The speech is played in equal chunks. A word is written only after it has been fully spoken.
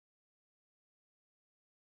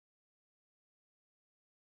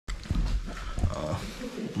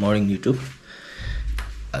Morning YouTube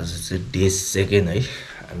आज चाहिँ day second है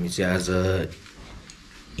हामी चाहिँ आज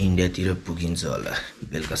इन्डियातिर पुगिन्छ होला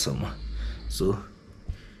बेलुकासम्म सो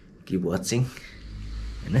किप वाचिङ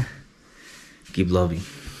हैन किप लभिङ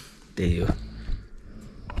त्यही हो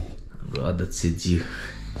हाम्रो अध्यक्ष ज्यू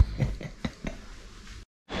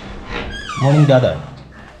मर्निङ दादा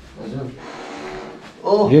हजुर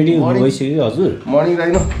ओ रेडी भइसक्यो हजुर मर्निङ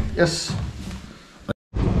राइनो यस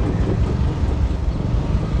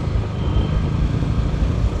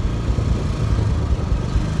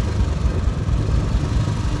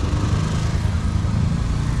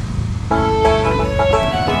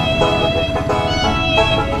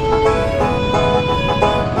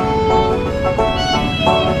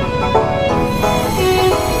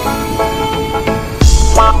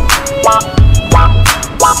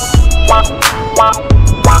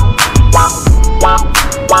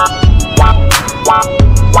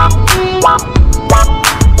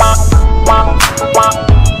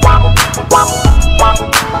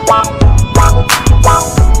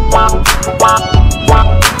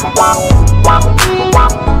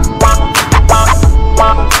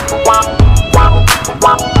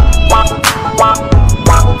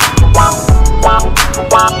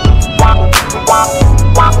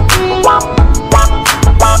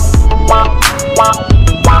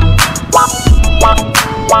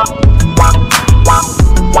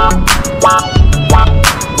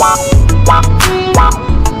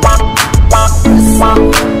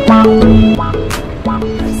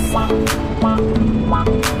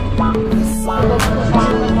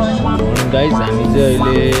गाइज हामी चाहिँ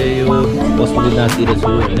अहिले यो पशुपतिनाथतिर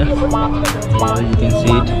छौँ होइन यु क्यान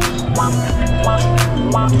सी इट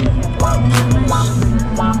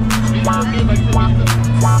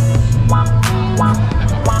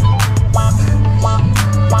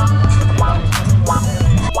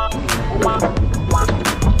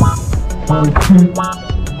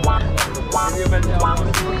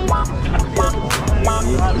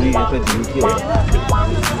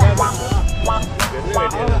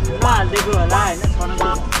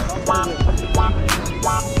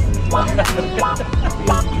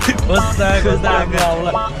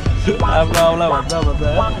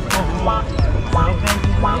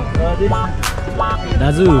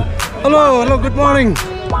दाजु हेलो गुड मर्निङ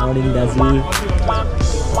मर्निङ दाजु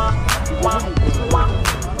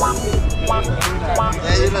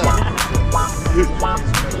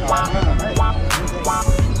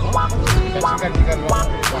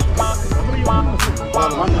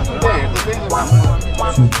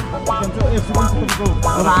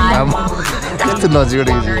कस्तो नजिकै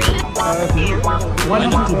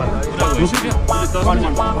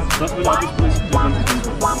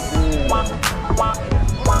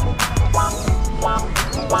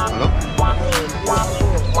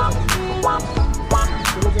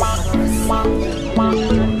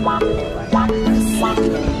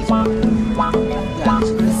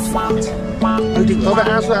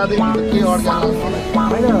तपाईँ आँसु आधी के अर्का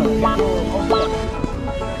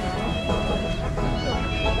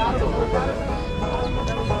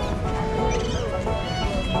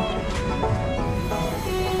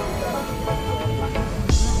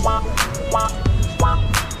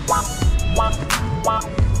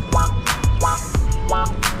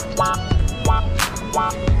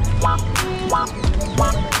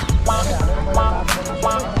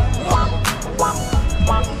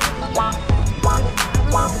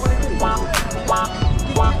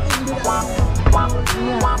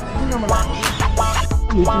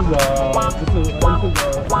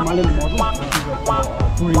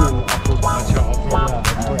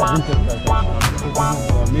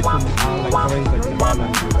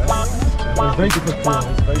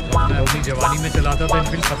अपनी जवानी में चलाता था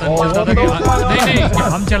इनफिल पता नहीं चलता था कि नहीं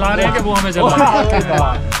हम चला रहे हैं कि वो हमें चला रहे हैं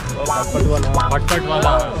भटपट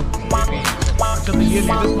वाला अच्छा तो ये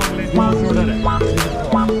लेटेस्ट मॉडल है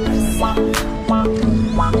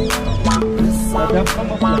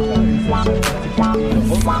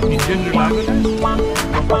इंजन रिलायबल है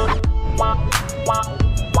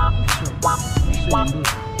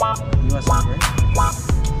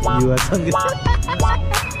युवा सँगै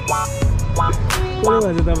को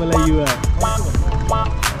भन्छ तपाईँलाई युवा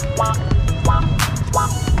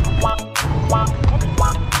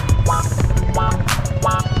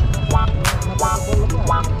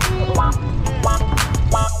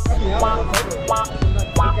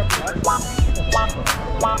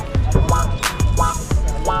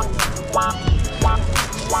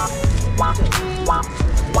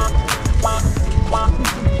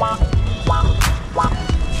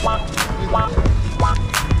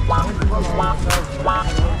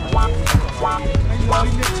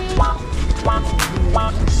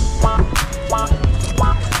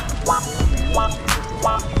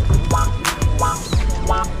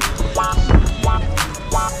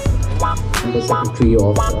I'm the Secretary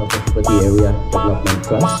of Pashupati Area Development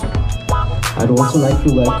Trust. I'd also like to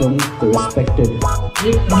welcome the respected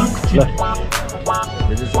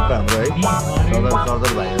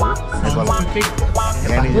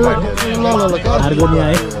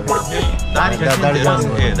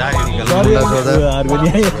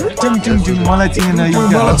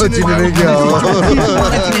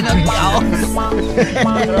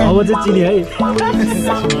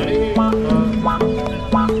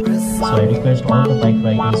So I request all the bike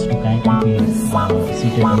riders to kindly be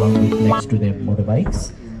seated along with next to their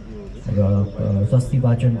motorbikes. Swasti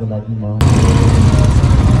Vachan ko लागि म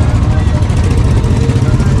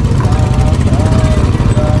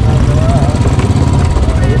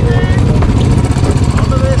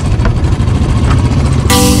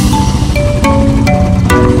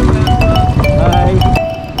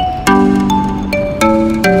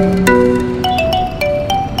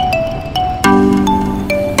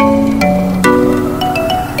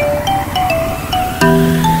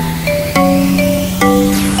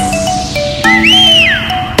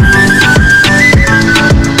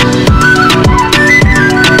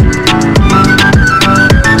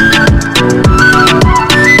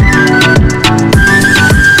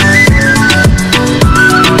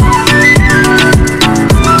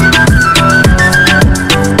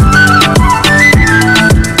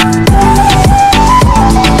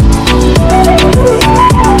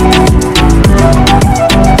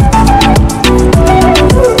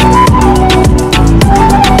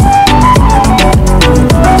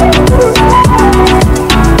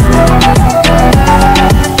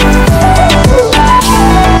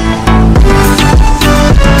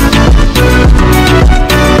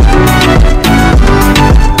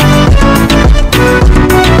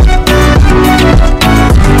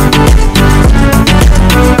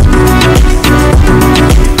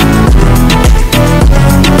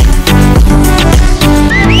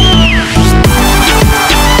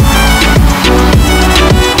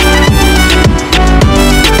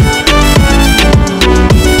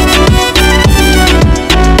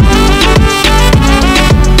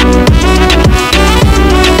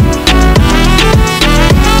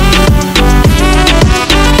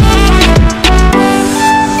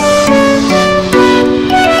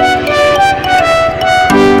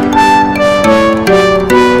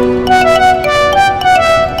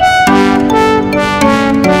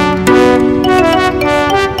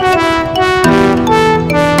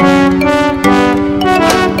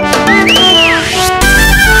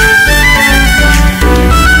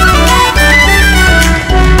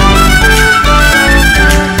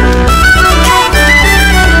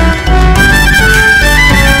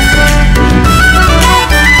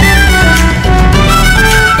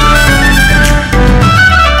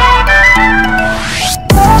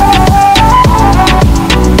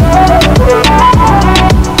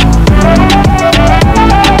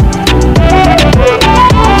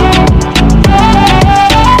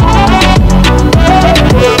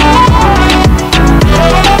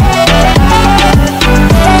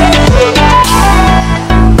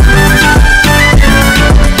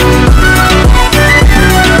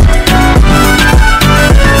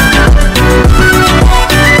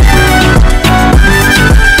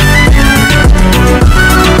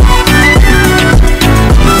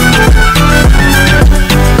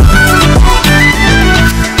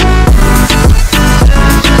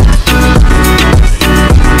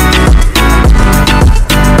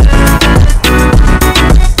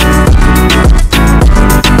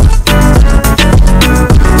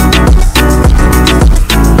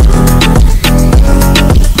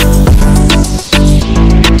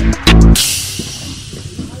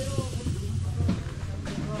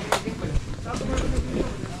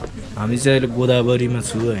हामी चाहिँ अहिले गोदावरीमा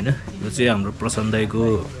छु हैन यो चाहिँ हाम्रो प्रशान्त दाइको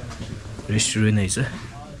रेस्टुरेन्ट है छ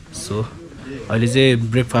सो अहिले चाहिँ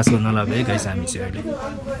ब्रेकफास्ट गर्न लाग्यो है गाइस हामी चाहिँ अहिले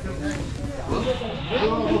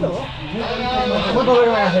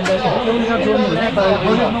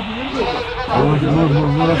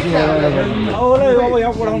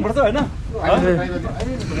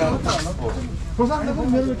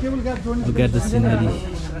Look at the scenery.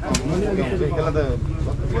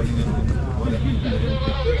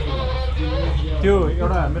 त्यो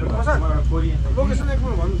एउटा मेरो लोकेसन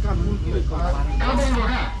एकमा भन्नु काम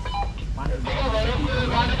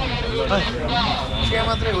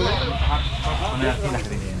मात्रै हो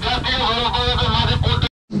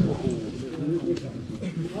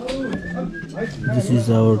This is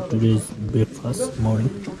our today's breakfast morning.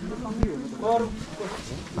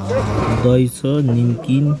 Dahi cha,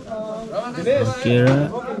 nimkin, kera,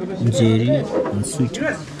 jerry and sweet.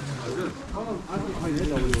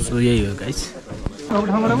 So yeah, guys.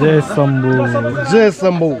 Jay Shambhu Jay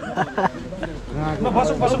Shambhu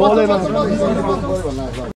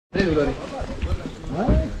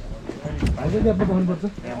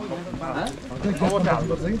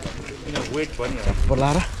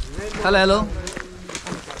hello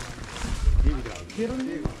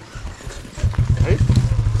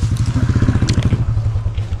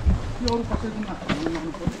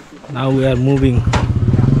Now we are moving.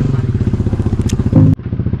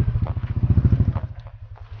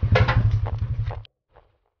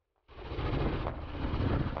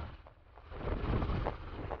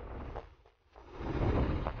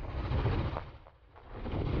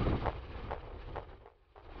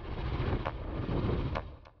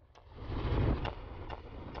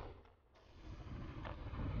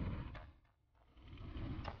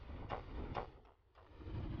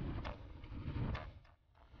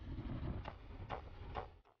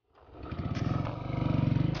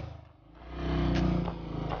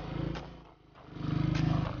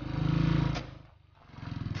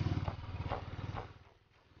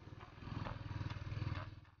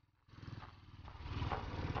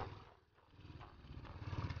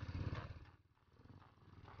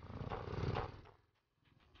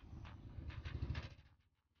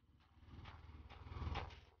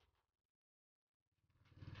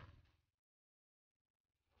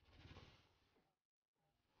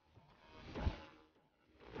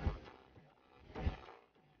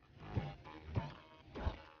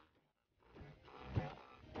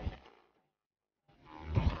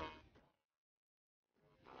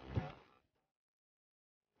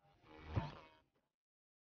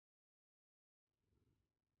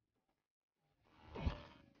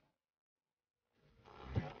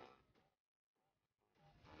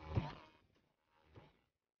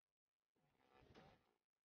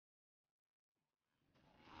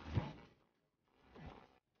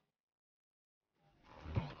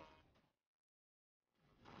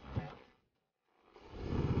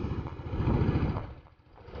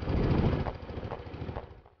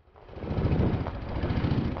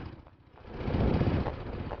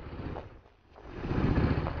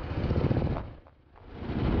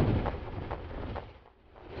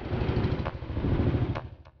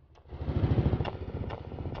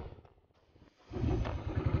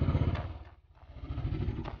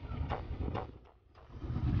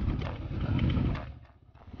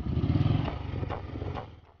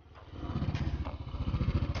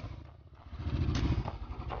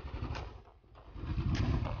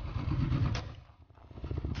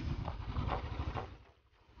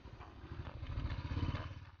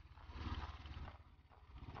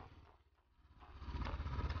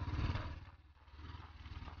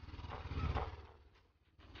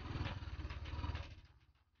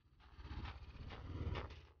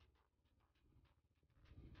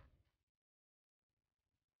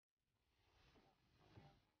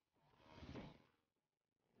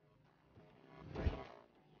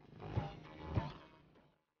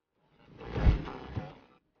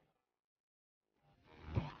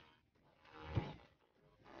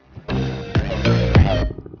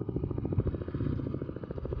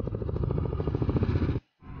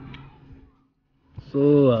 So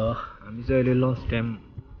हामी चाहिँ अहिले लन्च टाइम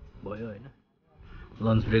भयो हैन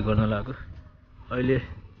लन्च ब्रेक गर्न लाग्यो अहिले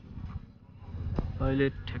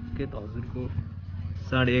ठ्याक्कै हजुरको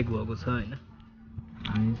 1:30 भएको छ हैन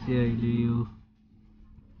हामी चाहिँ अहिले यो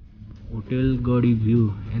होटल गडी भ्यू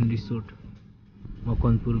एन्ड रिसोर्ट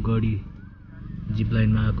मकनपुर गडी जिप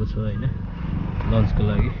लाइनमा आएको छ हैन लन्चको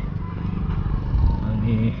लागि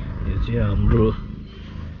अनि यो चाहिँ हाम्रो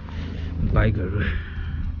बाइकहरु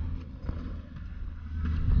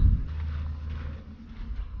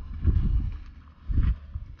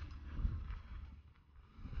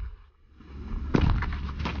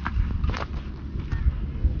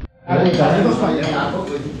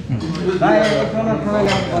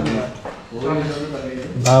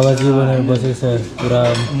बाबाजी भनेर बसेको छ पुरा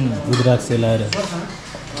रुद्राक्ष लाएर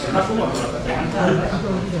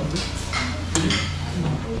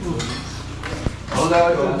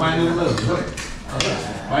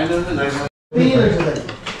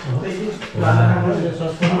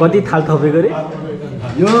कति थाल थपेको रे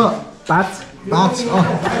यो 5 थाल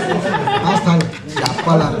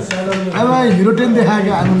झाप्पा लाग्यो अब हिरो 10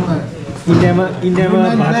 देखाएको आनन्दमा इन्डियामा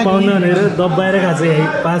भात पाउन भनेर दबाएर खान्छ है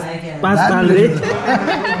 5 थाल रे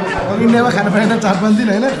इन्डियामा खानु पाएन 4-5 दिन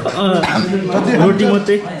हैन रोटी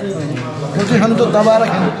मात्रै रोटी खानु त दबाएर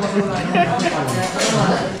खानु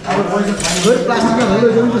अब पैसा प्लास्टिकमा भयो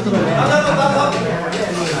जति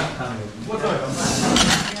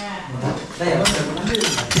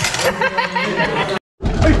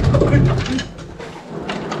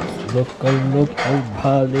जस्तो लोकल लोकल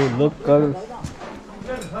भाले लोकल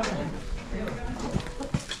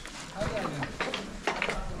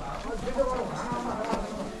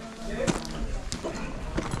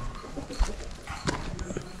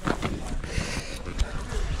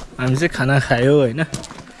हामी चाहिँ खाना खायो हैन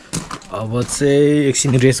अब चाहिँ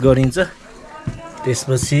एकछिन रेस्ट गरिन्छ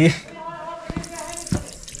त्यसपछि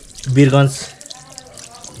वीरगञ्ज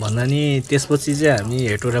भन्दा नि त्यसपछि चाहिँ हामी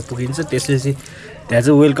हेटौडा पुगिन्छ त्यसपछि त्यहाँ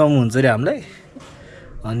चाहिँ वेलकम हुन्छ रे हामीलाई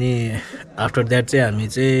अनि आफ्टर द्याट चाहिँ हामी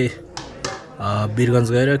चाहिँ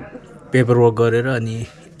वीरगञ्ज गएर पेपर वर्क गरेर अनि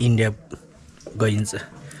इन्डिया गइन्छ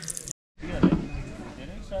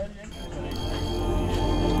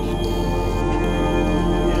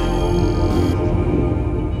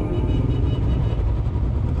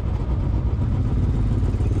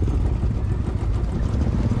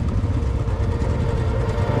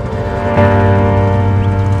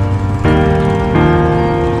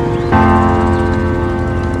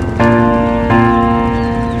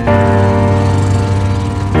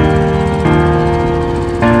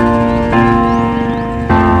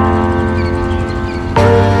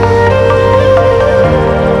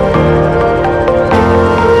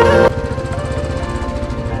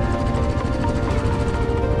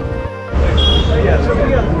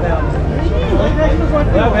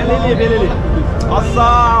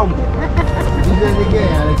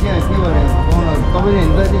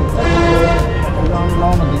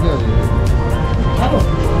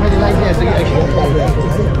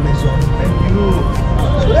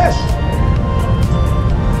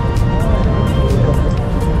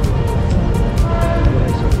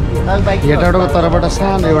हेटौडाको तर्फबाट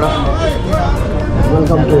सानो एउटा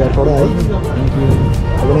वेलकम टु हेटौडा है thank you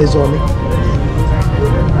have a nice journey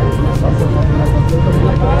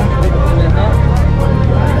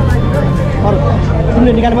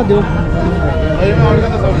तिमीले निकाल्नु मत दियो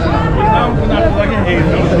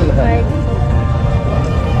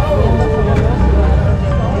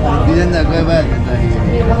बिजन्दा गए भए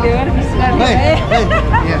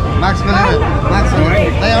मार्क्स बनाएर मार्क्स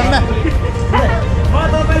आउनु न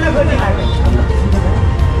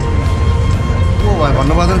को भयो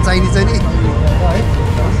भन्नुपर्दैन चाहिने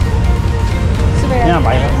यहाँ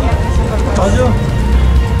भाइ हजुर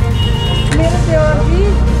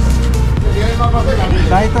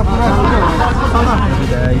गाई त पुरा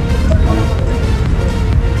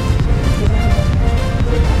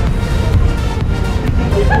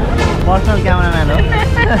पर्सनल क्यामेराम्यान हो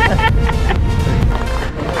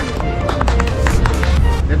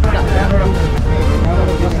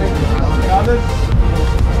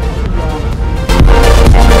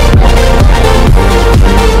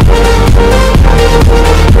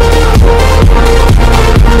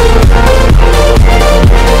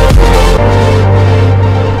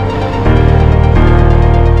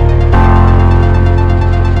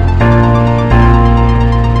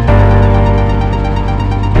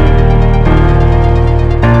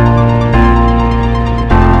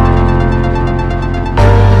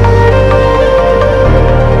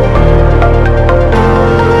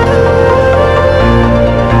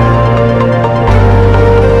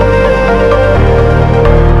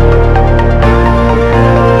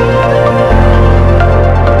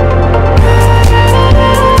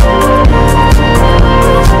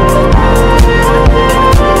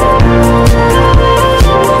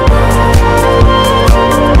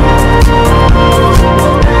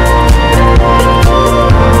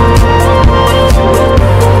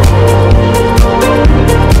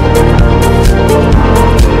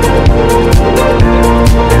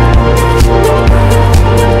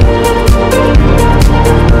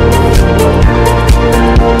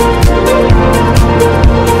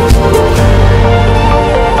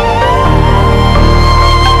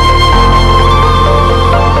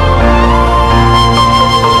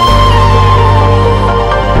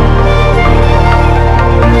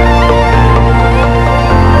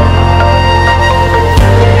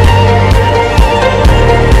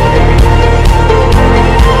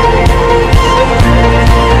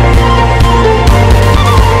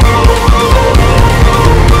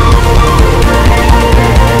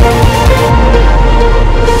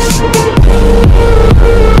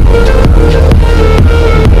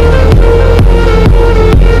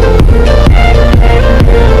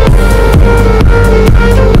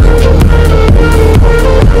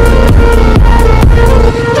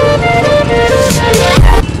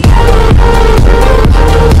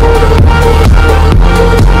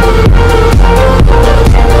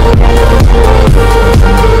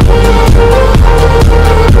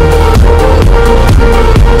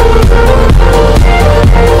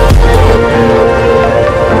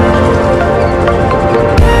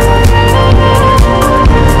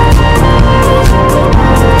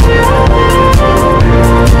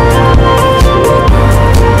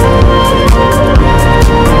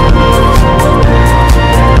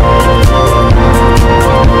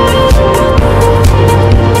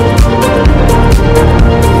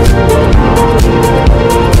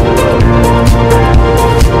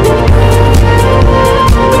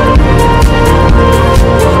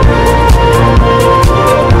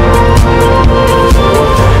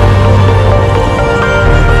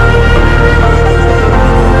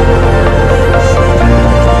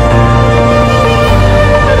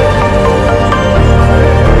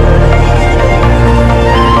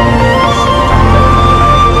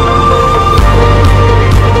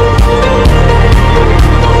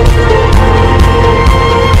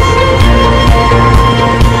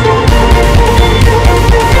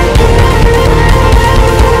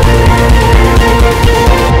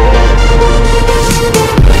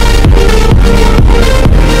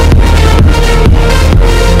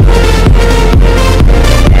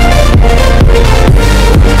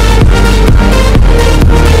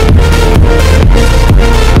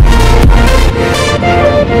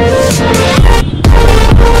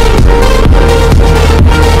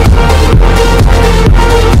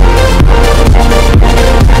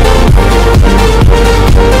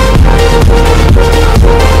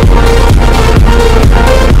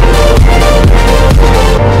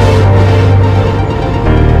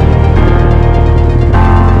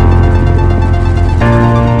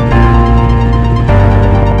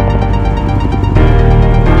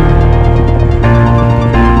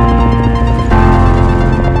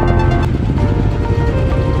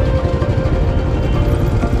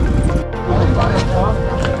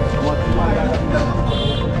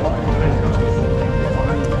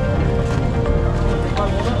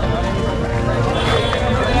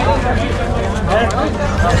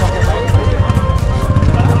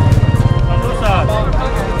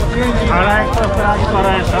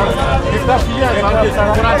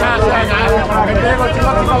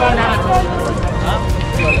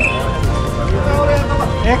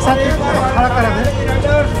एक साथ खड़ा करा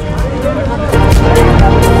दे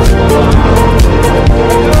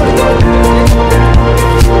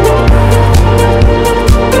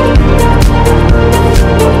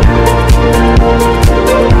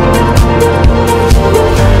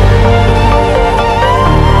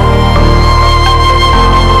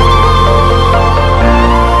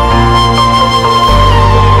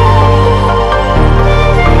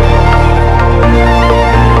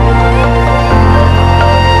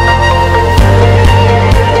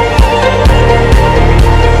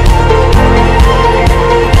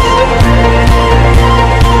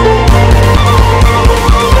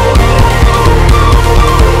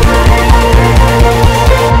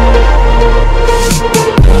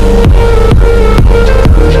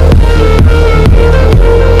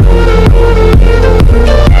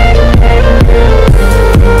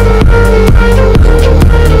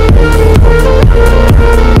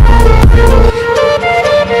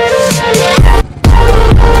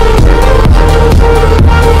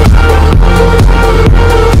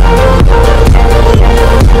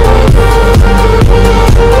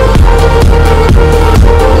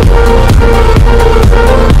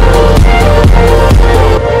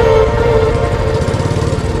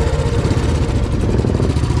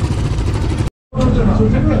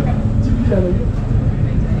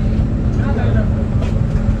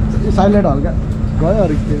साइलेंट हल्का गयो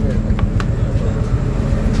अरे के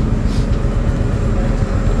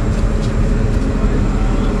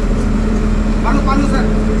पाल्नु सर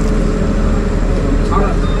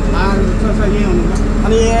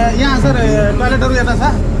अनि यहाँ सर टोयलेटहरु यता छ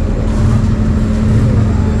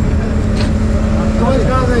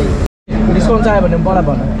डिस्काउन्ट चाहियो भने बडा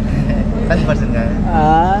भन 30%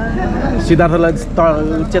 गयो सिद्धार्थलाई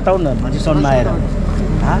चेताउन न डिस्काउन्टमा आएर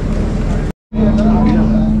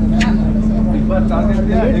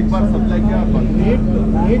एक बार सप्लाई किया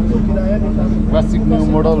classic new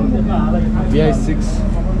model VI6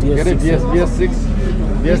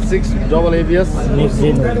 VS6 double ABS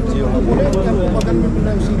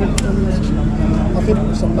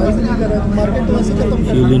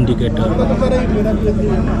fuel indicator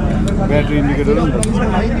battery indicator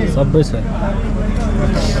सब छ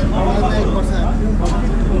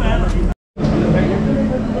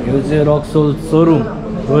यो चाहिँ रक्सोल शोरूम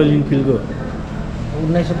रोयल इनफिल्ड को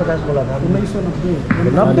 1950 बोला था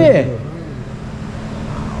 1990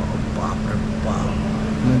 बाप रे बाप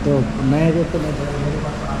मैं तो नया रेट तो नहीं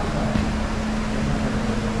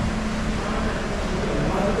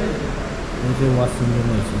यो चाहिँ वाशरूम है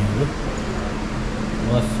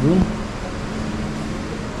वाशरूम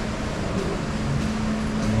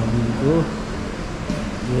को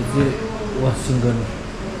यो चाहिँ वासिङ गर्नु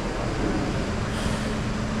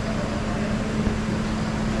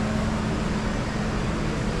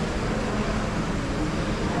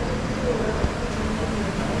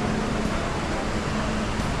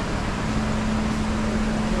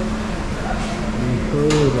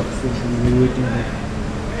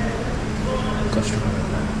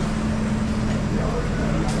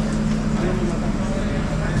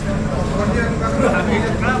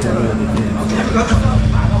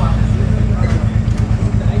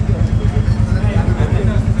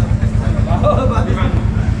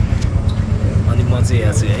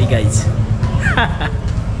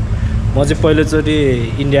म चाहिँ पहिलोचोटि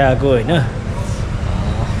इन्डिया आएको होइन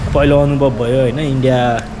पहिलो अनुभव भयो होइन इन्डिया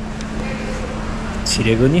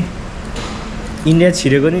छिरेको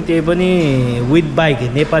नि त्यही पनि with bike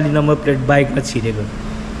Nepali number plate बाइकमा छिरेको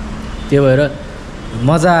त्यो भएर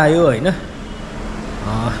मजा आयो होइन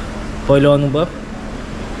पहिलो अनुभव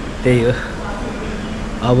त्यही हो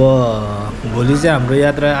अब भोलि चाहिँ हाम्रो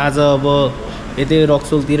यात्रा आज अब यतै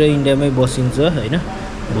रक्सोलतिर इन्डियामै बसिन्छ होइन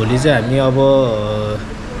भोलि चाहिँ हामी अब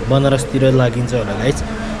बनारसतिर लागिन्छ होला गाइस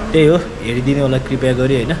त्यही हो हेरिदिनु होला कृपया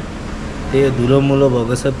गरी होइन त्यही हो धुलो मुलो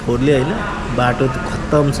भएको छ फोहोरले होइन बाटो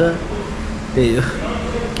खत्तम छ त्यही हो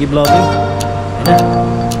किप लभिङ होइन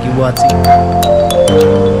किप वाचिङ